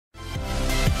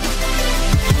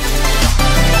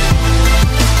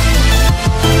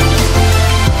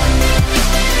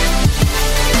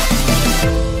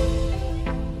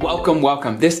Welcome,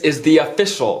 welcome. This is the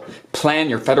official Plan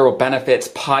Your Federal Benefits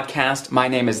podcast. My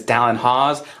name is Dallin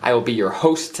Hawes. I will be your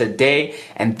host today,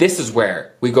 and this is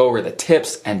where we go over the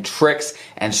tips and tricks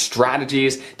and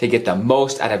strategies to get the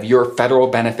most out of your federal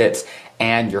benefits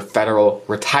and your federal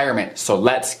retirement. So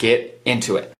let's get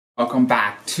into it. Welcome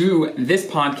back to this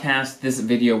podcast, this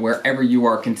video, wherever you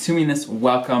are consuming this.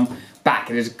 Welcome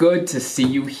back. It is good to see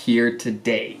you here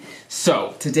today.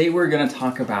 So today we're going to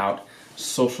talk about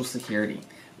Social Security,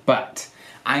 but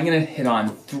I'm going to hit on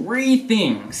 3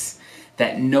 things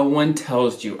that no one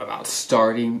tells you about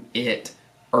starting it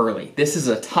early. This is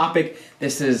a topic,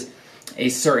 this is a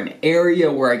certain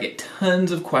area where I get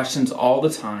tons of questions all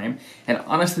the time, and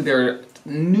honestly there are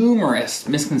numerous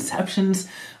misconceptions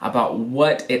about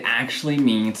what it actually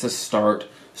means to start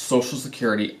Social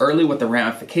Security early, what the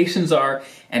ramifications are,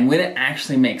 and when it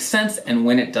actually makes sense and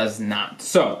when it does not.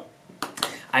 So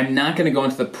I'm not going to go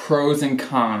into the pros and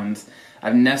cons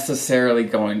of necessarily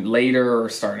going later or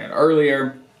starting it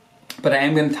earlier, but I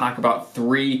am going to talk about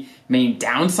 3 main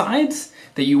downsides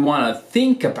that you want to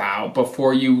think about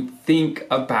before you think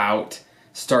about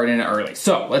starting it early.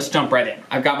 So let's jump right in.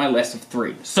 I've got my list of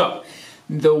 3. So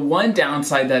the one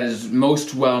downside that is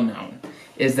most well known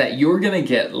is that you're going to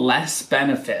get less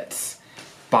benefits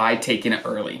by taking it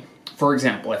early. For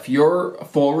example, if you're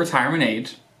full retirement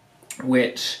age,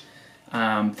 which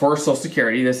for Social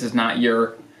Security, this is not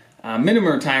your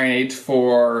minimum retirement age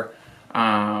for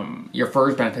your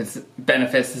FERS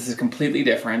benefits. This is completely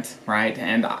different, right?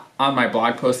 And on my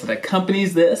blog post that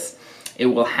accompanies this, it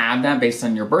will have that based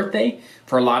on your birthday.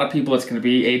 For a lot of people, it's going to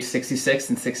be age 66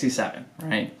 and 67,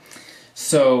 right?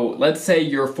 So let's say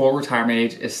your full retirement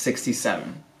age is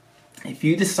 67. If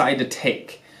you decide to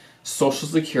take Social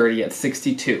Security at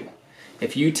 62,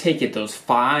 if you take it those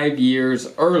 5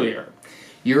 years earlier,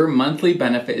 your monthly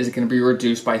benefit is going to be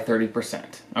reduced by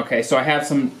 30%. Okay, so I have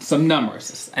some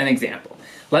numbers. An example.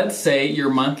 Let's say your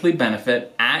monthly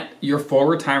benefit at your full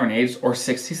retirement age, or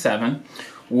 67,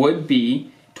 would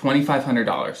be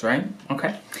 $2,500, right?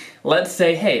 Okay. Let's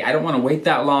say, hey, I don't want to wait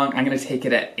that long. I'm going to take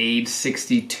it at age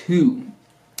 62.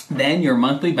 Then your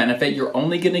monthly benefit, you're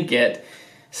only going to get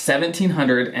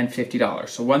 $1,750,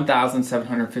 so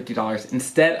 $1,750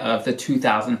 instead of the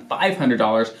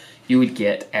 $2,500 you would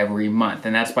get every month.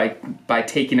 And that's by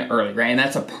taking it early, right? And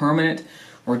that's a permanent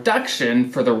reduction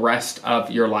for the rest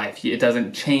of your life. It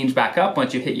doesn't change back up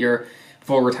once you hit your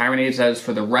full retirement age. That is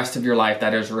for the rest of your life.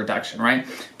 That is a reduction, right?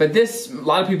 But this, a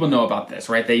lot of people know about this,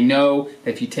 right? They know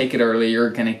that if you take it early, you're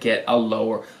going to get a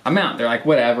lower amount. They're like,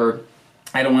 whatever,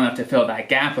 I don't want to have to fill that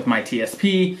gap with my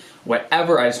TSP,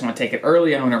 whatever. I just want to take it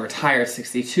early. I want to retire at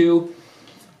 62.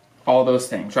 All those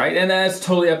things, right? And that's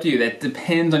totally up to you. That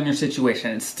depends on your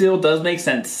situation. It still does make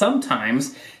sense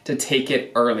sometimes to take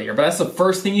it earlier. But that's the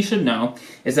first thing you should know,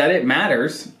 is that it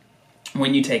matters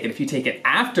when you take it. If you take it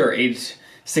after age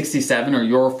 67 or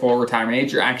your full retirement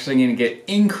age, you're actually going to get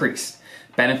increased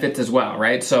benefits as well,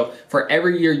 right? So for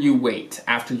every year you wait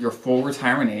after your full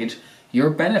retirement age,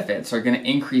 your benefits are going to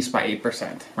increase by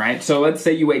 8%, right? So let's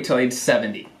say you wait till age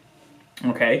 70.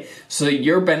 Okay, so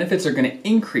your benefits are going to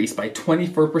increase by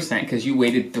 24% because you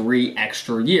waited 3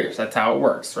 extra years. That's how it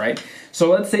works, right?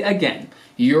 So let's say, again,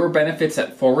 your benefits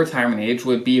at full retirement age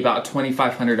would be about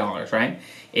 $2,500, right?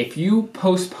 If you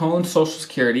postpone Social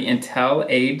Security until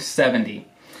age 70,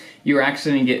 you're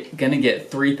actually going to get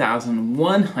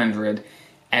 $3,100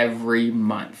 every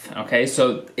month, okay?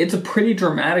 So it's a pretty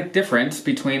dramatic difference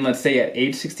between, let's say, at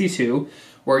age 62,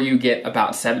 where you get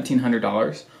about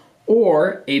 $1,700,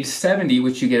 or age 70,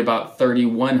 which you get about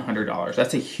 $3,100.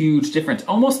 That's a huge difference.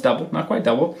 Almost double, not quite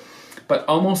double, but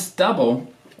almost double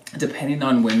depending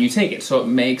on when you take it. So it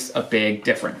makes a big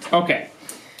difference. Okay.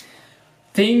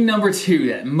 Thing number 2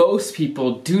 that most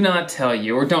people do not tell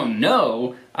you or don't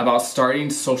know about starting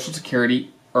Social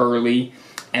Security early,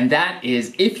 and that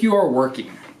is if you are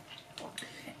working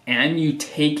and you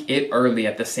take it early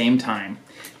at the same time,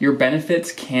 your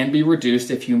benefits can be reduced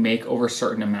if you make over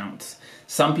certain amounts.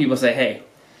 Some people say, hey,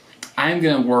 I'm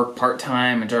going to work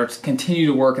part-time and just continue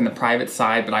to work in the private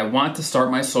side, but I want to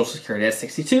start my Social Security at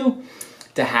 62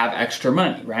 to have extra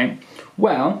money, right?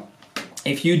 Well,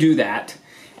 if you do that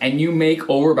and you make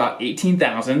over about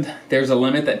 $18,000, there's a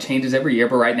limit that changes every year,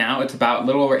 but right now it's about a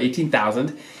little over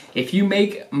 $18,000. If you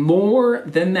make more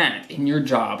than that in your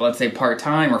job, let's say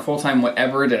part-time or full-time,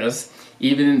 whatever it is,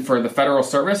 even for the federal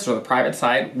service or the private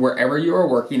side, wherever you are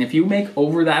working, if you make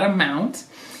over that amount,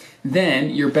 then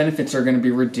your benefits are going to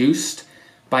be reduced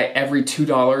by every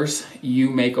 $2 you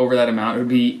make over that amount. It would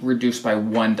be reduced by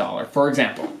 $1. For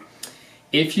example,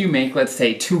 if you make, let's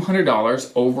say,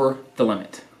 $200 over the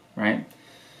limit, right?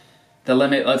 the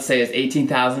limit, let's say, is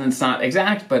 $18,000. It's not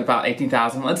exact, but about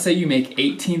 $18,000. Let's say you make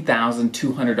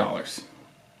 $18,200.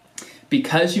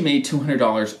 Because you made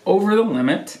 $200 over the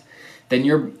limit, then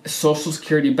your Social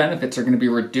Security benefits are going to be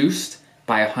reduced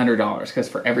by $100, because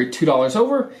for every $2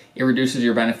 over, it reduces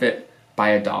your benefit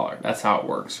by $1. That's how it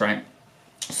works, right?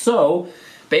 So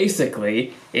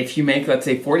basically, if you make, let's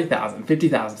say, $40,000, $50,000,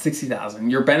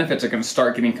 $60,000, your benefits are going to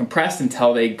start getting compressed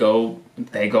until they go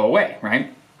away,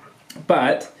 right?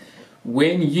 But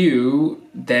when you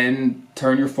then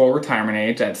turn your full retirement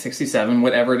age at 67,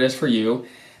 whatever it is for you,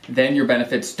 then your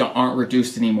benefits aren't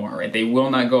reduced anymore, right? They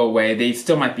will not go away. They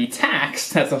still might be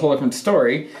taxed. That's a whole different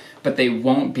story, but they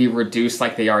won't be reduced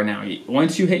like they are now.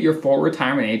 Once you hit your full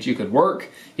retirement age, you could work,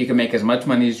 you can make as much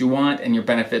money as you want, and your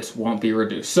benefits won't be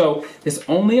reduced. So this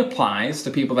only applies to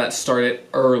people that started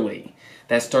early,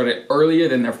 that started earlier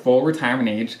than their full retirement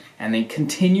age, and they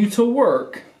continue to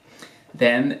work.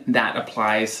 Then that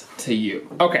applies to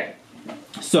you. Okay,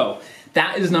 so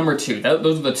that is number 2.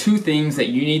 Those are the 2 things that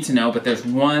you need to know, but there's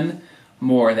one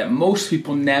more that most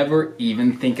people never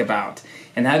even think about,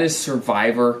 and that is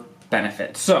survivor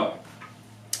benefits. So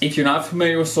if you're not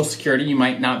familiar with Social Security, you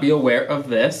might not be aware of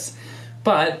this,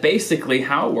 but basically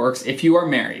how it works, if you are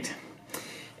married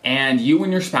and you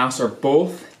and your spouse are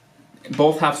both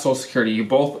have Social Security, you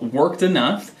both worked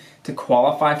enough to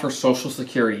qualify for Social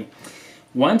Security.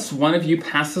 Once one of you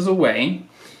passes away,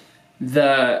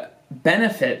 the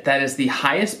benefit that is the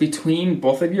highest between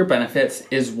both of your benefits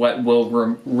is what will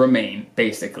remain,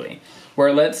 basically.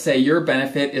 Where let's say your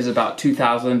benefit is about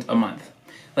 $2,000 a month.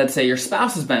 Let's say your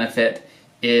spouse's benefit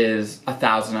is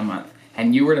 $1,000 a month,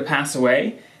 and you were to pass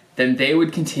away, then they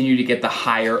would continue to get the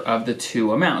higher of the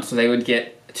 2 amounts. So they would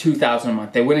get $2,000 a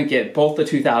month. They wouldn't get both the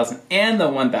 $2,000 and the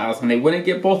 $1,000. They wouldn't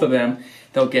get both of them.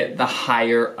 They'll get the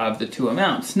higher of the 2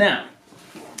 amounts. Now,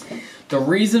 the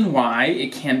reason why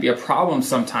it can be a problem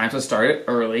sometimes to start it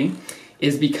early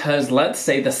is because let's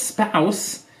say the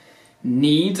spouse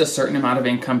needs a certain amount of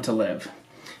income to live.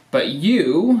 But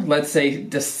you, let's say,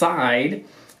 decide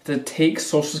to take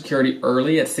Social Security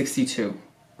early at 62.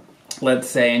 Let's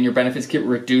say, and your benefits get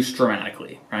reduced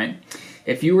dramatically, right?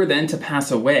 If you were then to pass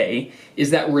away,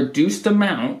 is that reduced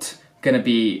amount going to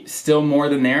be still more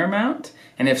than their amount?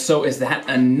 And if so, is that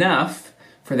enough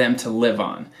for them to live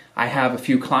on? I have a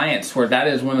few clients where that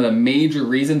is one of the major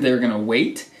reasons they're going to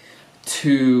wait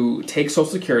to take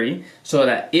Social Security, so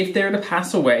that if they're to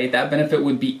pass away, that benefit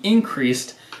would be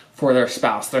increased for their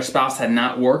spouse. Their spouse had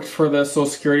not worked for the Social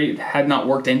Security, had not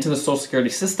worked into the Social Security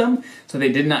system, so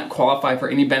they did not qualify for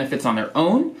any benefits on their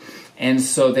own, and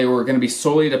so they were going to be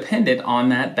solely dependent on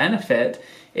that benefit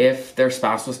if their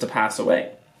spouse was to pass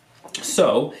away.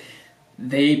 So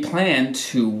they plan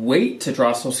to wait to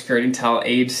draw Social Security until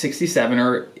age 67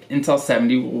 or until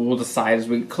 70. We'll decide as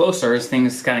we get closer, as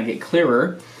things kind of get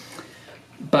clearer.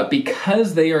 But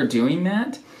because they are doing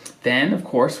that, then of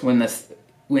course when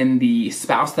the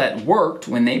spouse that worked,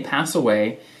 when they pass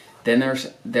away, then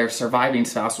their surviving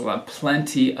spouse will have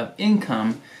plenty of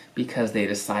income because they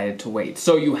decided to wait.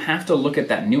 So you have to look at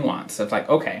that nuance of like,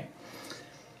 okay,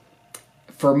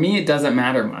 for me it doesn't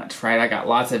matter much, right? I got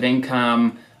lots of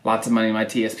income, lots of money in my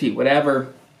TSP,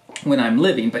 whatever, when I'm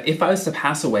living. But if I was to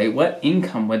pass away, what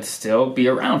income would still be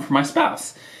around for my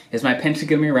spouse? Is my pension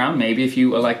going to be around? Maybe if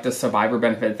you elect the survivor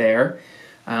benefit there.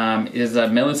 Is a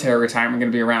military retirement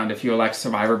going to be around if you elect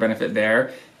survivor benefit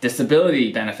there?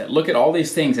 Disability benefit. Look at all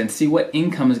these things and see what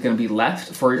income is going to be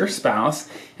left for your spouse,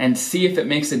 and see if it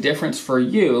makes a difference for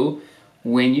you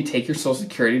when you take your Social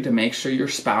Security to make sure your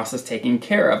spouse is taken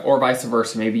care of, or vice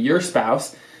versa. Maybe your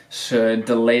spouse should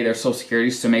delay their Social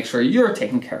Security to make sure you're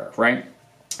taken care of, right?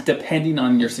 Depending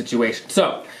on your situation.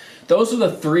 So those are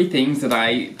the 3 things that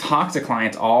I talk to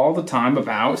clients all the time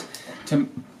about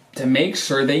to make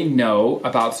sure they know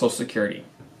about Social Security,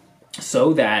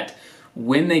 so that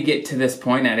when they get to this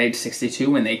point at age 62,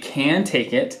 when they can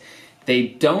take it, they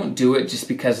don't do it just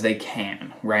because they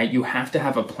can, right? You have to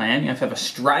have a plan. You have to have a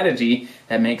strategy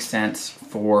that makes sense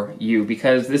for you,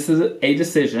 because this is a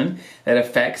decision that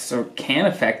affects or can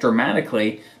affect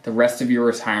dramatically the rest of your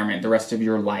retirement, the rest of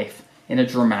your life in a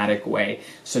dramatic way.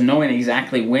 So knowing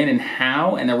exactly when and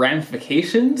how and the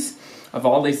ramifications of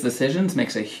all these decisions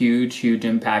makes a huge, huge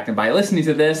impact. And by listening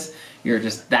to this, you're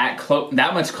just that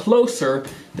much closer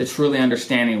to truly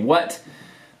understanding what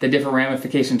the different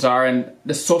ramifications are. And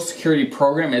the Social Security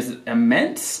program is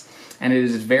immense, and it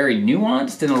is very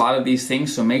nuanced in a lot of these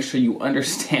things. So make sure you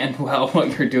understand well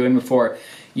what you're doing before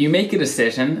you make a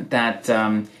decision that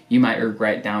you might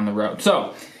regret down the road.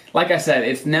 So, like I said,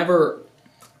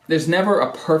 there's never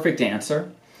a perfect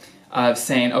answer. of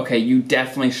saying, okay, you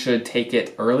definitely should take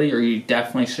it early or you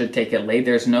definitely should take it late.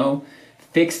 There's no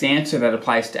fixed answer that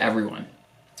applies to everyone.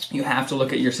 You have to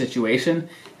look at your situation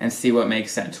and see what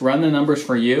makes sense. Run the numbers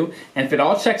for you, and if it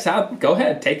all checks out, go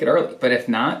ahead, take it early. But if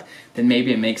not, then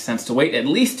maybe it makes sense to wait at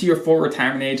least to your full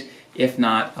retirement age, if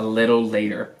not a little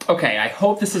later. Okay, I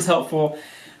hope this is helpful.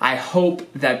 I hope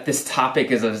that this topic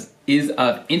is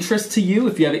of interest to you.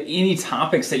 If you have any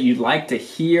topics that you'd like to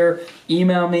hear,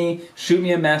 email me, shoot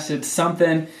me a message,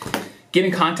 something. Get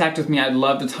in contact with me. I'd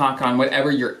love to talk on whatever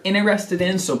you're interested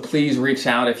in, so please reach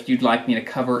out if you'd like me to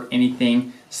cover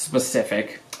anything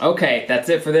specific. Okay, that's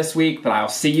it for this week, but I'll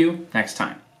see you next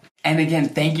time. And again,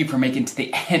 thank you for making it to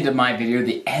the end of my video,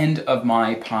 the end of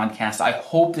my podcast. I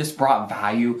hope this brought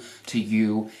value to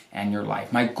you and your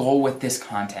life. My goal with this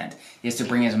content is to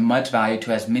bring as much value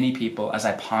to as many people as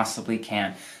I possibly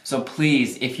can. So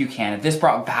please, if you can, if this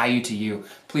brought value to you,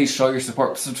 please show your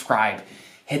support, subscribe,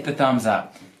 hit the thumbs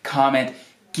up, comment,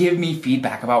 give me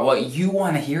feedback about what you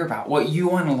want to hear about, what you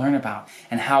want to learn about,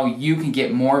 and how you can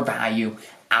get more value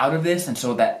out of this, and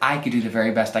so that I could do the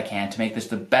very best I can to make this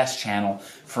the best channel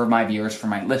for my viewers, for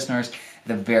my listeners,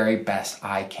 the very best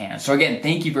I can. So again,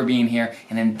 thank you for being here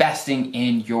and investing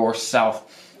in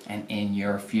yourself and in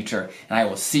your future. And I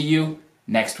will see you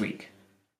next week.